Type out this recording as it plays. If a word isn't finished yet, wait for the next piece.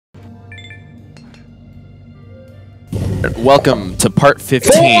Welcome to part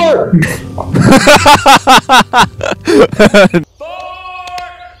 15.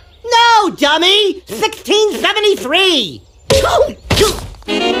 No, dummy! 1673!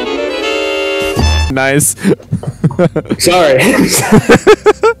 Nice. Sorry.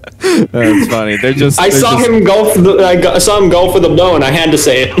 That's funny. I saw him golf with a blow, and I had to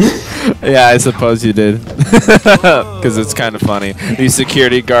say it. Yeah, I suppose you did. Because it's kind of funny. These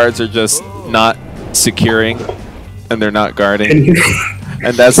security guards are just not securing, and they're not guarding,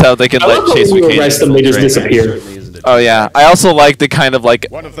 and that's how they can let Chase McCain arrest them, they just disappear. Oh yeah, I also like the kind of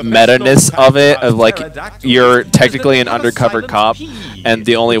like meta-ness of it, of like you're technically an undercover cop, and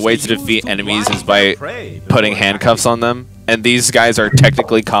the only way to defeat enemies is by putting handcuffs on them. And these guys are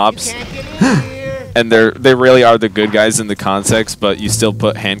technically cops, and they really are the good guys in the context, but you still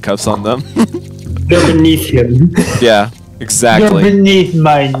put handcuffs on them. They're beneath him. Yeah, exactly. You're beneath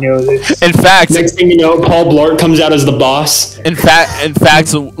my notice. In fact, next thing you know, Paul Blart comes out as the boss. In fact,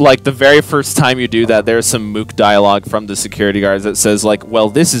 like the very first time you do that, there's some mook dialogue from the security guards that says like, "Well,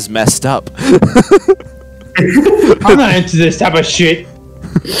 this is messed up." I'm not into this type of shit.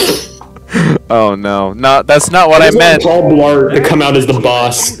 Oh no, that's not what I meant. Paul Blart to come out as the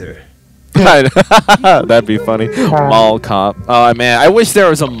boss. That'd be funny. Mall cop. Oh man, I wish there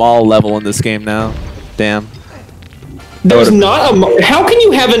was a mall level in this game now. Damn. There's not a. How can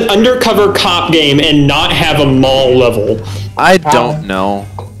you have an undercover cop game and not have a mall level? I don't know.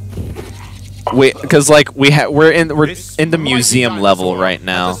 Because like we're in the museum level right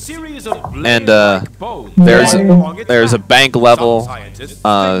now, and there's a bank level.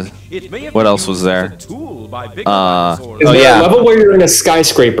 What else was there? Oh yeah, a level where you're in a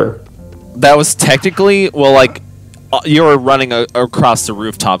skyscraper. That was technically like you were running across the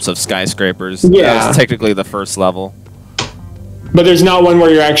rooftops of skyscrapers. Yeah, that was technically the first level. But there's not one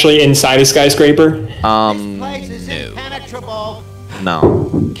where you're actually inside a skyscraper? No.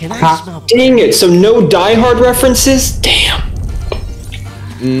 Dang it, so no Die Hard references? Damn.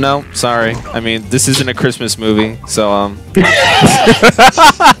 No, sorry. I mean, this isn't a Christmas movie, so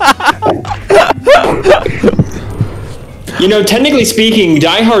You know, technically speaking,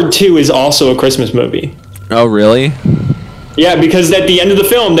 Die Hard 2 is also a Christmas movie. Oh, really? Yeah, because at the end of the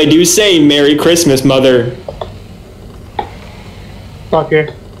film, they do say, "Merry Christmas, Mother."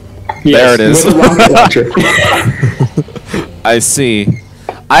 Fucker. There Yes, it is. with a rocket launcher. I see.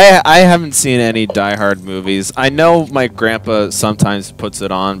 I haven't seen any Die Hard movies. I know my grandpa sometimes puts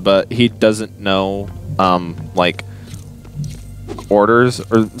it on, but he doesn't know like orders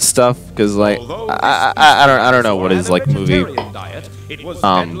or stuff, because like I don't know what his like movie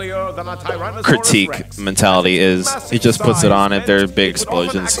critique mentality is. He just puts it on if there are big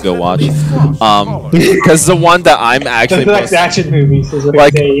explosions to go watch. Because the one that I'm actually most, action movies is what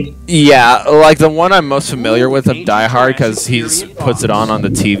like, yeah, like the one I'm most familiar with of Die Hard, because he puts it on the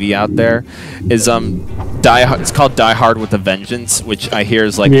TV out there, is it's called Die Hard with a Vengeance, which I hear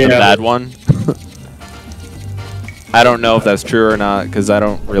is like the bad one. I don't know if that's true or not, because I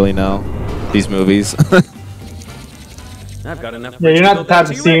don't really know these movies. I've got enough. Yeah, you're not the type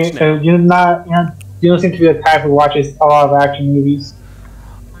of see. You don't seem to be the type who watches a lot of action movies.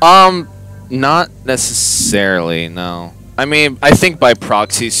 Not necessarily. No. I mean, I think by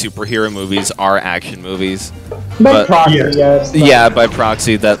proxy, superhero movies are action movies. By proxy, yes. Yeah, by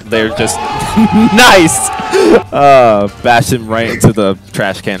proxy, that they're just nice. Bashed him right into the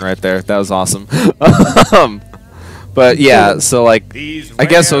trash can right there. That was awesome. But yeah, so like, I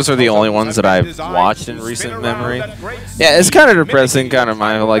guess those are the only ones that I've watched in recent memory. Yeah, it's kind of depressing. Kind of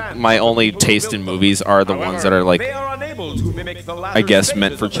my only taste in movies are the ones that are like, I guess,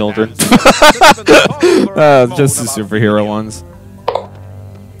 meant for children. Just the superhero ones.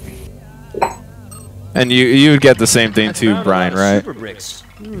 And you would get the same thing too, Brian, right?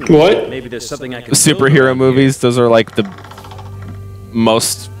 What? Maybe there's something I can superhero movies. Those are like the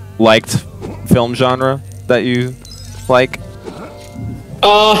most liked film genre that you like?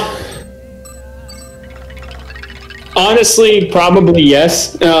 Honestly, probably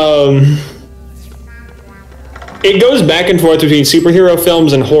yes. It goes back and forth between superhero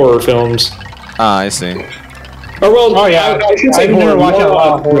films and horror films. Ah, I see. Or well, oh yeah, I should say horror. Watch a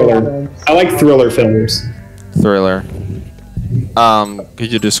lot of thriller. I like thriller films. Thriller.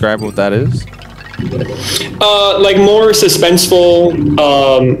 Could you describe what that is? Like more suspenseful,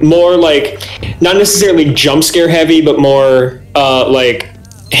 more like not necessarily jump scare heavy, but more like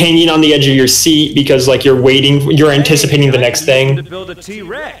hanging on the edge of your seat because like you're anticipating the next thing. To build a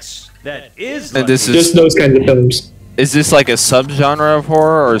T-Rex that is. And this is just those kinds of films. Is this like a subgenre of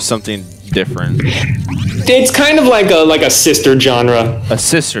horror or something different? It's kind of like a sister genre. A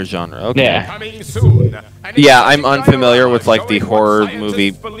sister genre. Okay. Yeah. Coming soon, Yeah, I'm unfamiliar with like the horror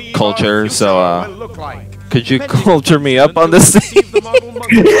movie culture, so could you culture me up on this thing?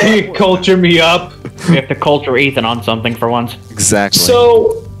 Can you culture me up? We have to culture Ethan on something for once. Exactly.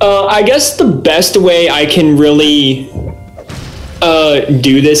 So, I guess the best way I can really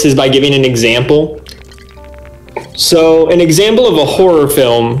do this is by giving an example. So, an example of a horror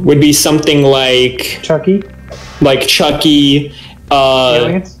film would be something like Chucky? like Chucky,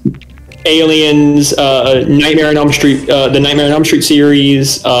 Aliens? Nightmare on Elm Street, the Nightmare on Elm Street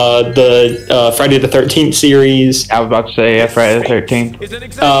series, the Friday the 13th series. I was about to say Friday the 13th.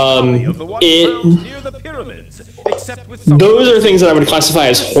 Those are things that I would classify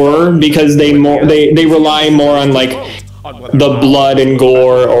as horror because they rely more on like the blood and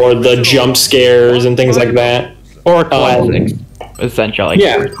gore or the jump scares and things like that. Or classics, essentially.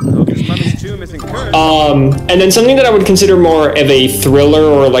 Yeah. And then something that I would consider more of a thriller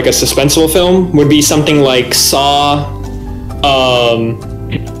or like a suspenseful film would be something like Saw,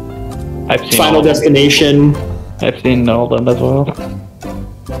 I've seen Final Destination. I've seen all of them as well.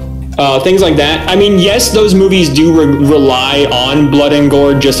 Things like that. I mean, yes, those movies do rely on blood and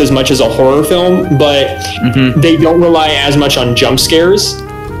gore just as much as a horror film, but they don't rely as much on jump scares.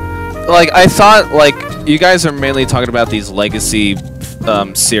 Like, I thought, like, you guys are mainly talking about these legacy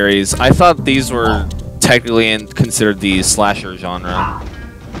series. I thought these were technically considered the slasher genre.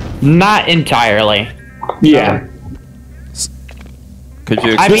 Not entirely. Yeah. Could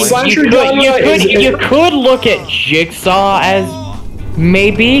you I explain? mean, you could look at Jigsaw as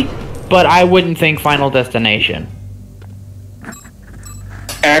maybe, but I wouldn't think Final Destination.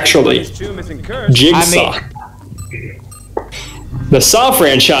 Actually, Jigsaw. The Saw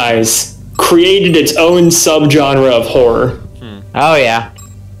franchise created its own subgenre of horror. Oh yeah,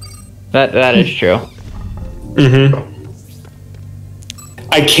 that is true.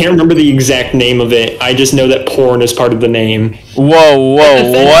 I can't remember the exact name of it. I just know that porn is part of the name. Whoa,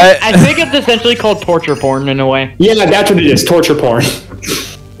 what? I think it's essentially called torture porn in a way. Yeah, that's what it is. Torture porn.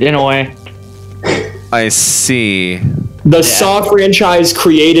 In a way. I see. The Saw franchise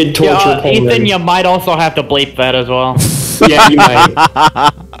created torture porn. Ethan, you might also have to bleep that as well. Yeah, you might.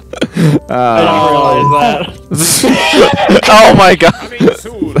 I didn't realize that. Oh my god.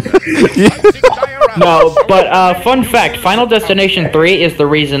 No, but fun fact, Final Destination 3 is the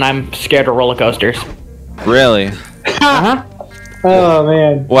reason I'm scared of roller coasters. Really? Uh-huh. Oh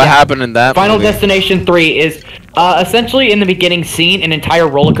man. What happened in that Final movie? Destination 3 is essentially in the beginning scene, an entire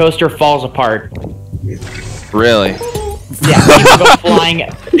roller coaster falls apart. Really?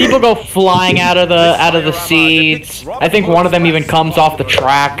 Yeah, people go flying out of the seats. I think one of them even comes off the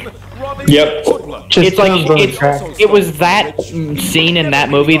track. Yep. It was that scene in that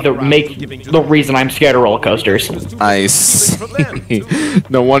movie that make the reason I'm scared of roller coasters. I see.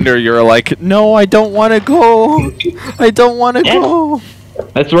 No wonder you're like, no, I don't want to go. I don't want to go.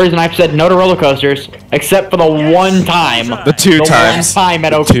 That's the reason I've said no to roller coasters, except for the one time. The two times. One time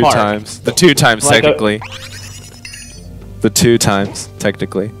at Oak Park. The two times, Like technically. The two times,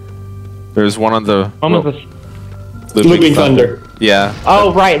 technically. There's one on the... When was this? Looping Thunder. Yeah.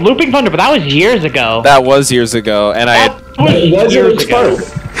 Oh, right. Looping Thunder, but that was years ago. That was years ago, and That was years ago.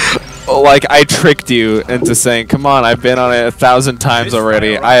 like, I tricked you into saying, come on, I've been on it 1,000 times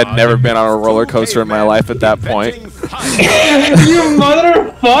already. I had never been on a roller coaster in my life at that point. You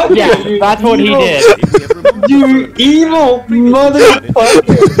motherfucker! Yeah, that's what he did. You evil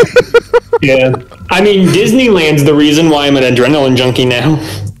motherfucker! Yeah. I mean, Disneyland's the reason why I'm an adrenaline junkie now.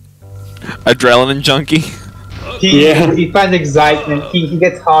 Adrenaline junkie? He finds excitement. He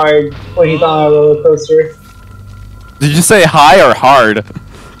gets hard when he's on a roller coaster. Did you say high or hard?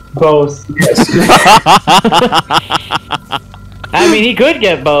 Both. I mean, he could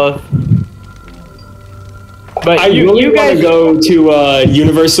get both. But I really want to go to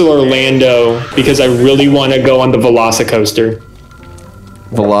Universal Orlando because I really want to go on the Velocicoaster.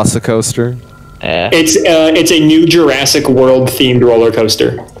 Velocicoaster? It's a new Jurassic World themed roller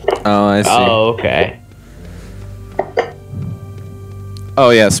coaster. Oh, I see. Oh, okay. Oh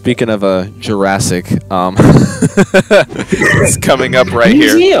yeah, speaking of Jurassic, it's coming up right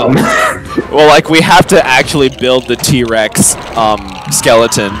Museum. here. Well, like, we have to actually build the T-Rex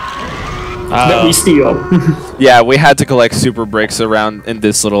skeleton. That we steal. Yeah, we had to collect super bricks around in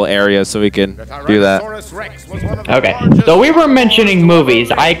this little area so we can do that. Okay, so we were mentioning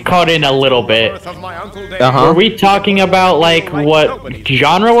movies. I caught in a little bit. Were we talking about, like, what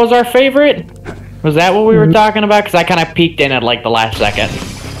genre was our favorite? Was that what we were talking about? Because I kind of peeked in at, like, the last second.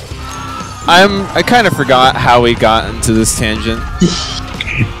 I kind of forgot how we got into this tangent.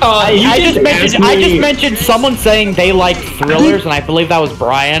 I just mentioned someone saying they like thrillers, and I believe that was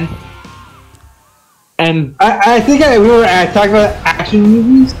Bryan. And I think we were talking about action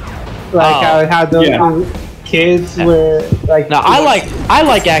movies, like how those kids were like. No, I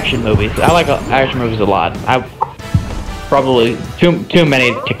like action movies. I like action movies a lot. I probably too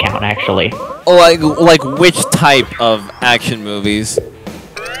many to count actually. Like which type of action movies?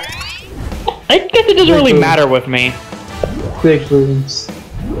 I guess it doesn't really matter with me. Big boobs.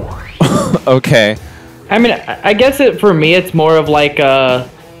 Okay. I mean, I guess for me it's more of like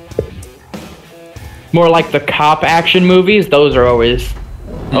more like the cop action movies. Those are always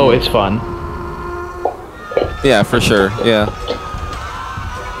fun. Yeah, for sure. Yeah.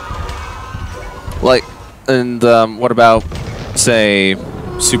 Like, and what about, say,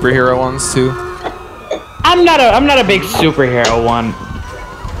 superhero ones too? I'm not a big superhero one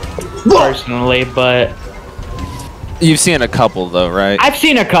personally, but you've seen a couple though, right? I've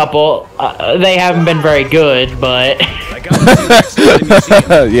seen a couple. They haven't been very good, but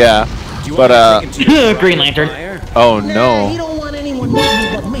yeah. But Green Lantern. Oh no. You don't want anyone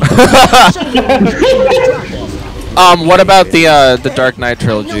but me. What about the Dark Knight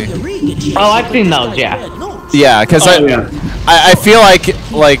trilogy? Oh, I've seen those, yeah. Yeah, because I feel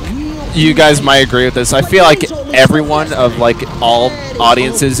like you guys might agree with this. I feel like everyone of like all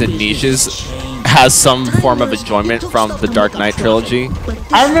audiences and niches has some form of enjoyment from the Dark Knight trilogy.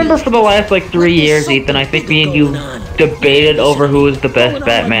 I remember for the last like 3 years, Ethan, I think me and you debated over who was the best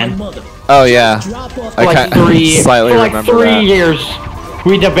Batman. Oh yeah, For like three years,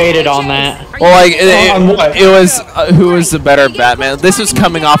 we debated on that. Well, like it was who was the better Batman. This was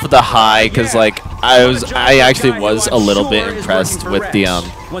coming off of the high because like I actually was a little bit impressed with the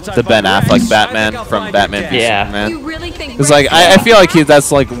Ben Affleck Batman from Batman v Superman. It's like I feel like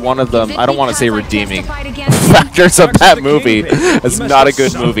that's like one of them. I don't want to say redeeming factors of that movie. It's not a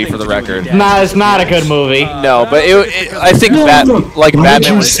good movie for the record. Nah, it's not a good movie. No, but I think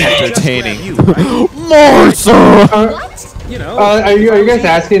Batman was entertaining. More so. Are you guys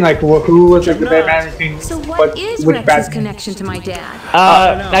asking like who was like the Batman between which Batman? Connection to my dad?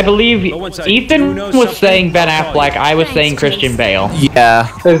 I believe Ethan was saying Ben Affleck. I was saying Christian Bale. Yeah.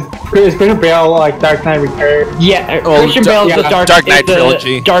 Is Christian Bale like Dark Knight Returns? Yeah, Christian Bale's the Dark Knight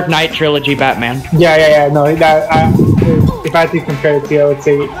trilogy. Dark Knight trilogy Batman. Yeah. No, that if I had to compare it to, I would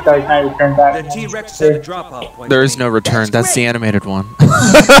say Dark Knight Returns. Batman. There is no return. That's the animated one.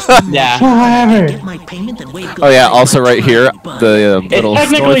 Yeah. Whatever. Oh yeah. Also right here, the little.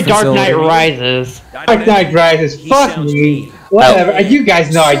 It's technically Dark Knight Rises. Dark Knight Rises. Fuck me. Whatever. You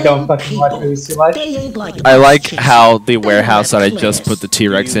guys know I don't fucking watch movies too much. I like how the warehouse that I just put the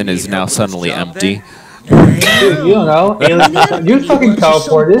T-Rex in is now suddenly empty. Dude, you don't know. You fucking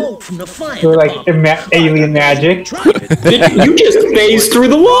teleported. You're like alien magic. You just phased through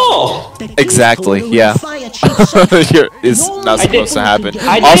the wall. Exactly. Yeah. It's not supposed to happen.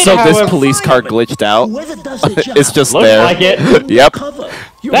 Also, this police car glitched out. It's just Looks there. like it. Yep.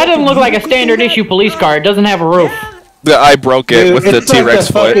 That doesn't look like a standard issue police car. It doesn't have a roof. I broke it with the T-Rex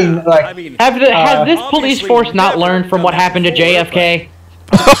foot. Has this police force not learned from what happened to JFK?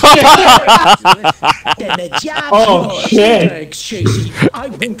 Oh shit!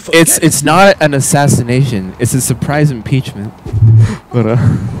 It's not an assassination. It's a surprise impeachment. But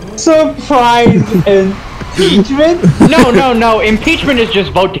surprise impeachment? No. Impeachment is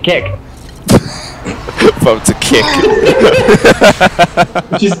just vote to kick. Vote to kick.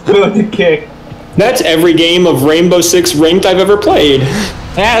 Just vote to kick. That's every game of Rainbow Six Ranked I've ever played.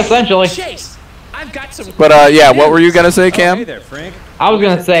 Yeah, essentially. But yeah, what were you gonna say, Cam? I was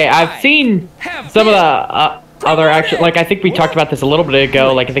gonna say I've seen some of the other action. Like I think we talked about this a little bit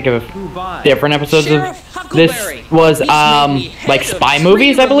ago. Like I think of different episodes of this was like spy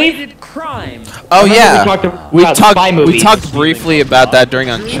movies, I believe. Oh yeah, we talked briefly about that during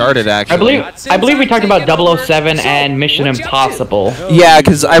Uncharted. Actually, I believe we talked about 007 and Mission Impossible. Yeah,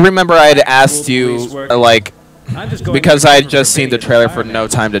 because I remember I had asked you like. Because I had just seen the trailer for No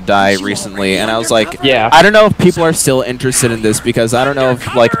Time to Die recently, and I was like, yeah, I don't know if people are still interested in this because I don't know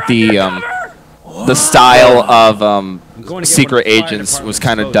if like the style of secret agents was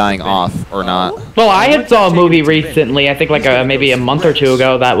kind of dying off or not. Well, I had saw a movie recently, I think like maybe a month or two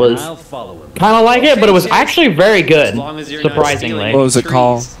ago, that was kind of like it, but it was actually very good, surprisingly. What was it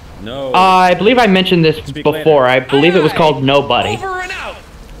called? I believe I mentioned this before. I believe it was called Nobody.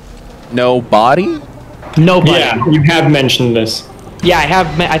 Nobody? Nobody. Yeah, you have mentioned this. Yeah, I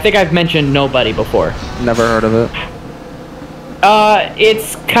have. I think I've mentioned Nobody before. Never heard of it.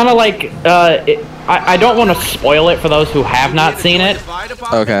 It's kind of like I don't want to spoil it for those who have not seen it.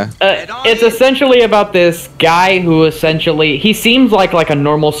 Okay. It's essentially about this guy who he seems like a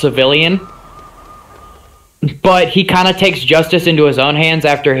normal civilian, but he kind of takes justice into his own hands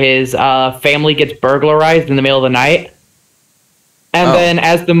after his family gets burglarized in the middle of the night. And then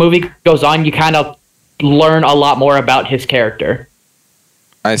as the movie goes on, you kind of learn a lot more about his character.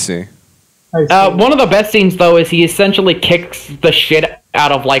 I see. One of the best scenes, though, is he essentially kicks the shit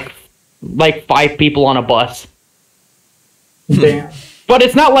out of, like 5 people on a bus. Damn. But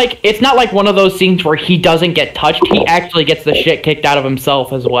it's not like one of those scenes where he doesn't get touched. He actually gets the shit kicked out of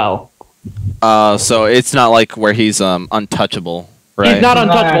himself as well. So it's not like where he's untouchable, right? He's not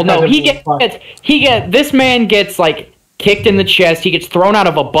untouchable. No, this man gets like kicked in the chest. He gets thrown out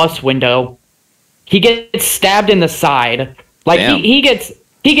of a bus window. He gets stabbed in the side. Like he gets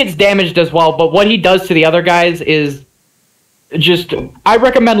damaged as well. But what he does to the other guys is just. I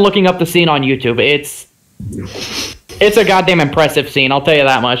recommend looking up the scene on YouTube. It's a goddamn impressive scene, I'll tell you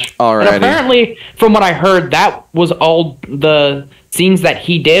that much. Alrighty. And apparently, from what I heard, that was all the scenes that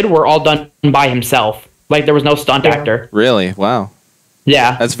he did were all done by himself. Like, there was no stunt actor. Really? Wow.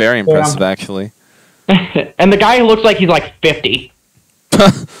 Yeah. That's very impressive, actually. And the guy looks like he's like 50.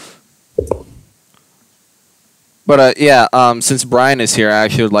 But, since Bryan is here, I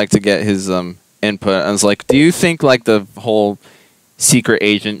actually would like to get his input. I was like, do you think, like, the whole secret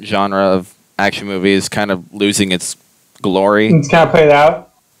agent genre of action movie is kind of losing its glory? It's kind of played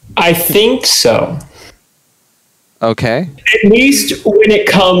out. I think so. Okay. At least when it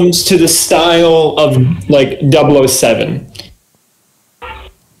comes to the style of like 007.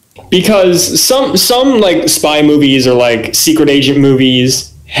 Because some like spy movies or like secret agent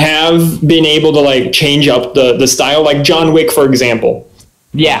movies have been able to like change up the style, like John Wick, for example.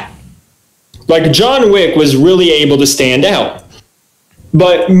 Yeah. Like John Wick was really able to stand out.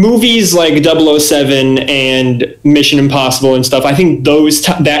 But movies like 007 and Mission Impossible and stuff, I think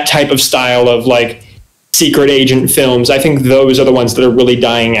that type of style of like secret agent films, I think those are the ones that are really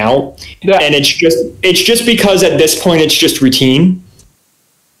dying out. Yeah. And it's just because at this point it's just routine.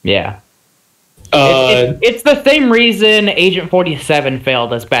 Yeah. It's the same reason Agent 47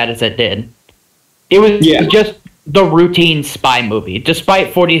 failed as bad as it did. It was just the routine spy movie,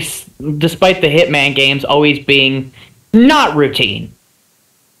 despite the Hitman games always being not routine.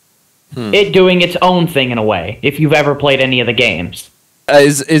 It doing its own thing in a way, if you've ever played any of the games.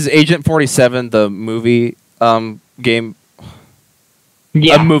 Is Agent 47 the movie game?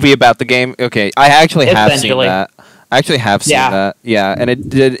 Yeah. A movie about the game? Okay, I actually have seen that. Yeah, and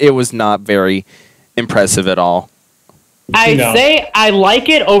it was not very impressive at all. Say I like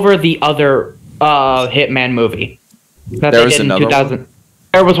it over the other Hitman movie. There was another one?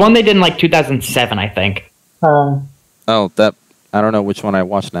 There was one they did in like 2007, I think. I don't know which one I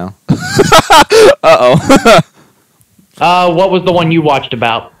watched now. Uh-oh. What was the one you watched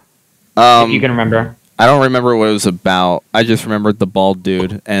about? If you can remember. I don't remember what it was about. I just remembered the bald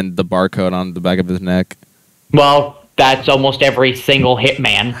dude and the barcode on the back of his neck. Well, that's almost every single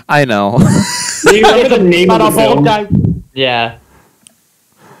Hitman. I know. Do you remember the name of the film? Yeah.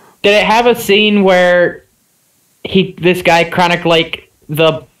 Did it have a scene where this guy kind of like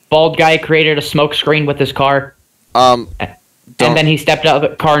the bald guy created a smoke screen with his car? And then he stepped out of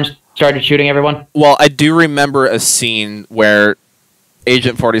the car and started shooting everyone? Well, I do remember a scene where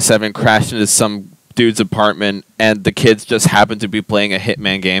Agent 47 crashed into some dude's apartment and the kids just happened to be playing a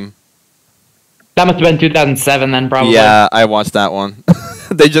Hitman game. That must have been 2007 then, probably. Yeah, I watched that one.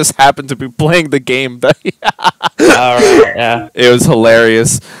 They just happened to be playing the game. Alright, yeah. It was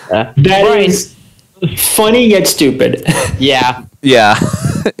hilarious. That is funny yet stupid. Yeah. Yeah.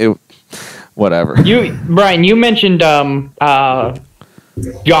 Whatever. Bryan, you mentioned John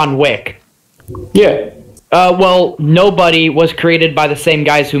Wick. Yeah. Well, Nobody was created by the same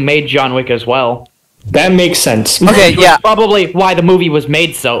guys who made John Wick as well. That makes sense. Okay, yeah. Probably why the movie was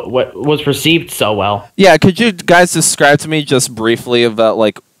was received so well. Yeah, could you guys describe to me just briefly about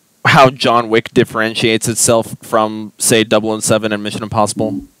like how John Wick differentiates itself from, say, 007 and Mission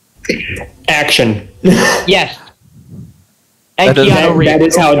Impossible? Action. Yes. And Keanu Reeves. That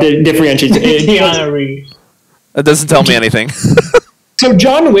is how it differentiates. Keanu Reeves. It doesn't tell me anything. So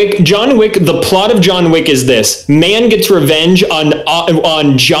John Wick, the plot of John Wick is this: man gets revenge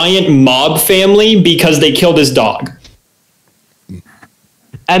on giant mob family because they killed his dog.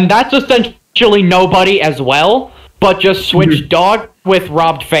 And that's essentially Nobody as well, but just switch dog with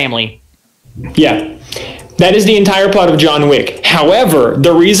robbed family. Yeah. That is the entire plot of John Wick. However,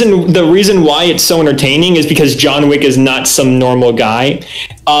 the reason why it's so entertaining is because John Wick is not some normal guy.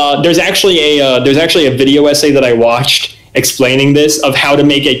 There's actually a video essay that I watched explaining this of how to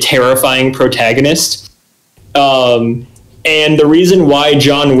make a terrifying protagonist. And the reason why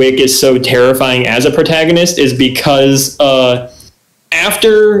John Wick is so terrifying as a protagonist is because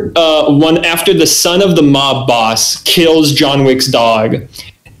after the son of the mob boss kills John Wick's dog,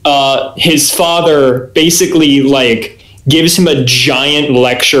 his father basically like gives him a giant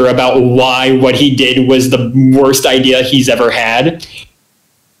lecture about why what he did was the worst idea he's ever had.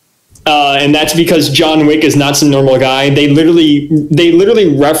 And that's because John Wick is not some normal guy. They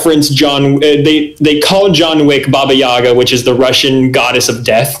literally reference they call John Wick Baba Yaga, which is the Russian goddess of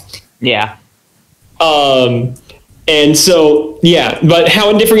death. Yeah. And so, yeah, but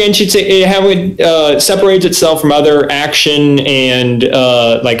how it separates itself from other action and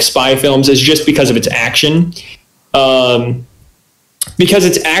like spy films is just because of its action. Because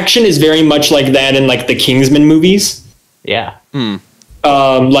its action is very much like that in like the Kingsman movies. Yeah.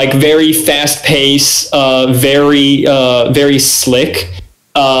 Like very fast pace, very slick.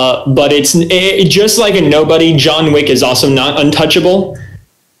 But it's just like a nobody. John Wick is also not untouchable.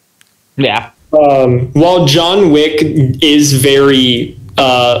 Yeah. While John Wick is very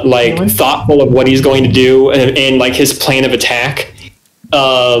like thoughtful of what he's going to do and like his plan of attack,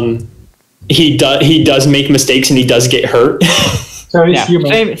 he does make mistakes and he does get hurt. So he's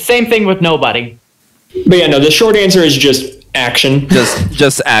human. Same thing with nobody. But yeah, no. The short answer is just action.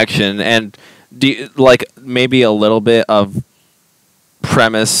 Just action, and like maybe a little bit of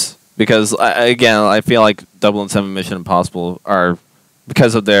premise, because I feel like 007 Mission Impossible are,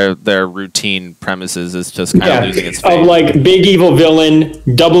 because of their routine premises, is just kind of losing its fate. Of like big evil villain,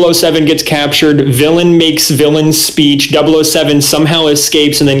 007 gets captured, villain makes villain speech, 007 somehow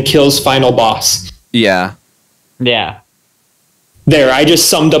escapes and then kills final boss. Yeah. Yeah. There, I just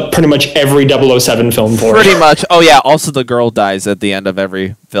summed up pretty much every 007 film for Pretty much. Oh yeah, also the girl dies at the end of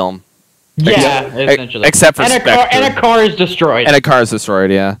every film. Yeah, essentially. Except for Spectre. And a car is destroyed. And a car is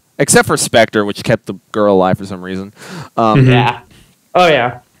destroyed, yeah. Except for Spectre, which kept the girl alive for some reason. Yeah. Oh,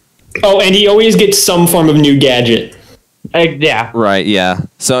 yeah. Oh, and he always gets some form of new gadget. Yeah. Right, yeah.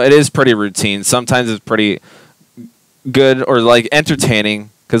 So it is pretty routine. Sometimes it's pretty good or like entertaining.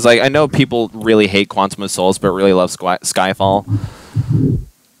 Because like I know people really hate Quantum of Solace, but really love Skyfall.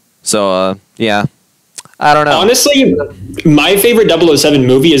 So yeah, I don't know. Honestly, my favorite 007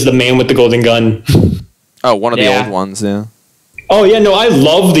 movie is The Man with the Golden Gun. Oh, one of the old ones, yeah. Oh yeah, no, I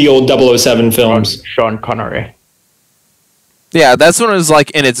love the old 007 films. Sean Connery. Yeah, that's when it was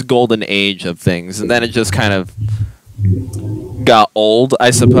like in its golden age of things, and then it just kind of got old, I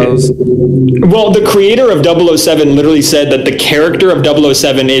suppose. Well, the creator of 007 literally said that the character of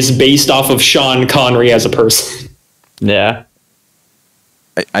 007 is based off of Sean Connery as a person. Yeah.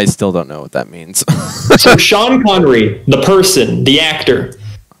 I still don't know what that means. So Sean Connery, the person, the actor.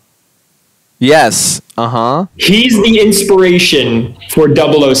 Yes. Uh-huh. He's the inspiration for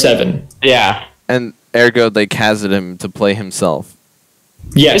 007. Yeah. And ergo, they casted him to play himself.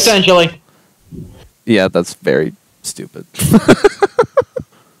 Yes. Essentially. Yeah, that's very stupid.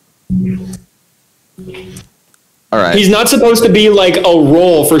 All right. He's not supposed to be like a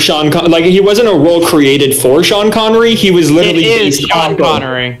role for Sean like he wasn't a role created for Sean Connery. He was literally It is Sean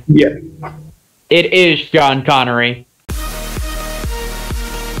Connery. Yeah. It is Sean Connery.